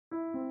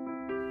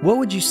What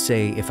would you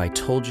say if I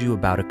told you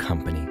about a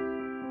company?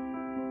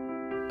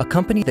 A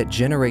company that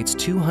generates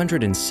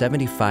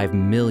 $275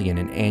 million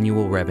in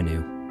annual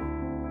revenue.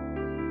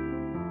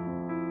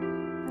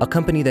 A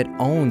company that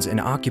owns and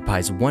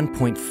occupies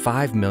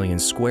 1.5 million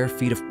square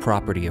feet of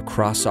property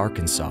across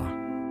Arkansas.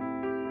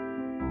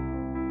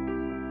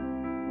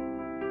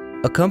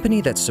 A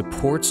company that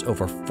supports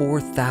over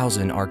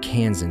 4,000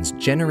 Arkansans,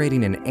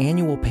 generating an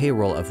annual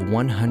payroll of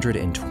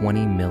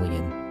 $120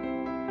 million.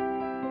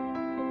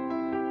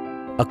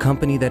 A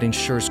company that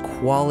ensures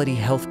quality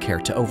health care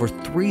to over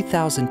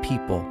 3,000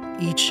 people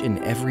each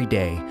and every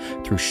day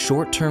through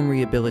short-term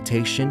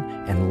rehabilitation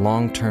and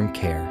long-term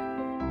care.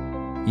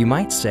 You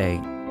might say,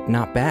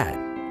 not bad.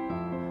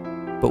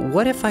 But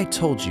what if I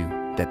told you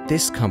that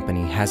this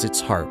company has its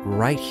heart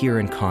right here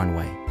in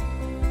Conway?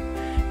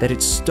 That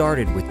it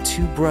started with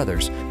two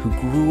brothers who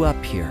grew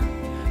up here,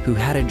 who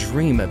had a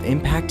dream of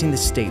impacting the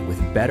state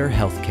with better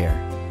health care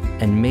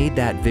and made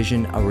that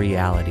vision a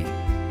reality.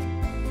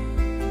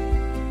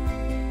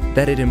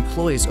 That it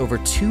employs over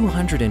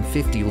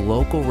 250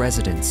 local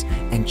residents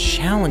and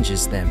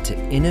challenges them to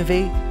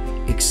innovate,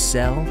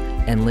 excel,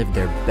 and live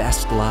their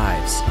best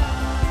lives.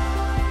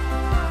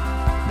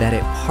 That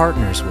it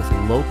partners with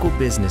local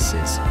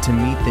businesses to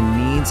meet the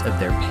needs of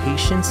their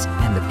patients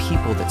and the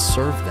people that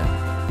serve them.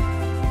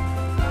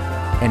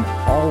 And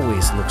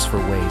always looks for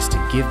ways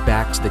to give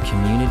back to the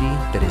community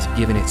that has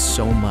given it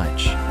so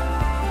much.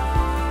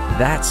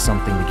 That's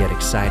something to get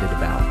excited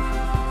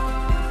about.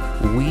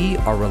 We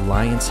are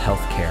Reliance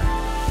Healthcare,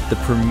 the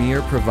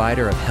premier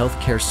provider of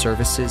healthcare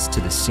services to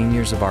the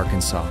seniors of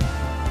Arkansas.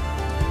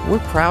 We're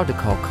proud to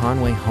call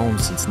Conway home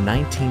since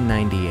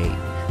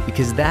 1998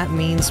 because that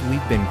means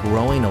we've been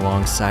growing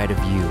alongside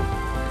of you,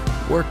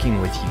 working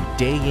with you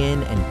day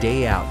in and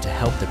day out to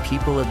help the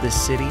people of this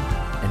city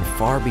and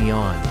far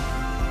beyond.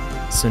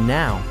 So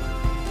now,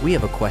 we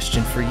have a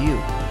question for you.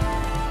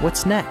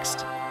 What's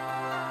next?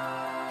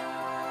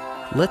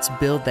 Let's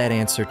build that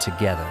answer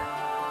together.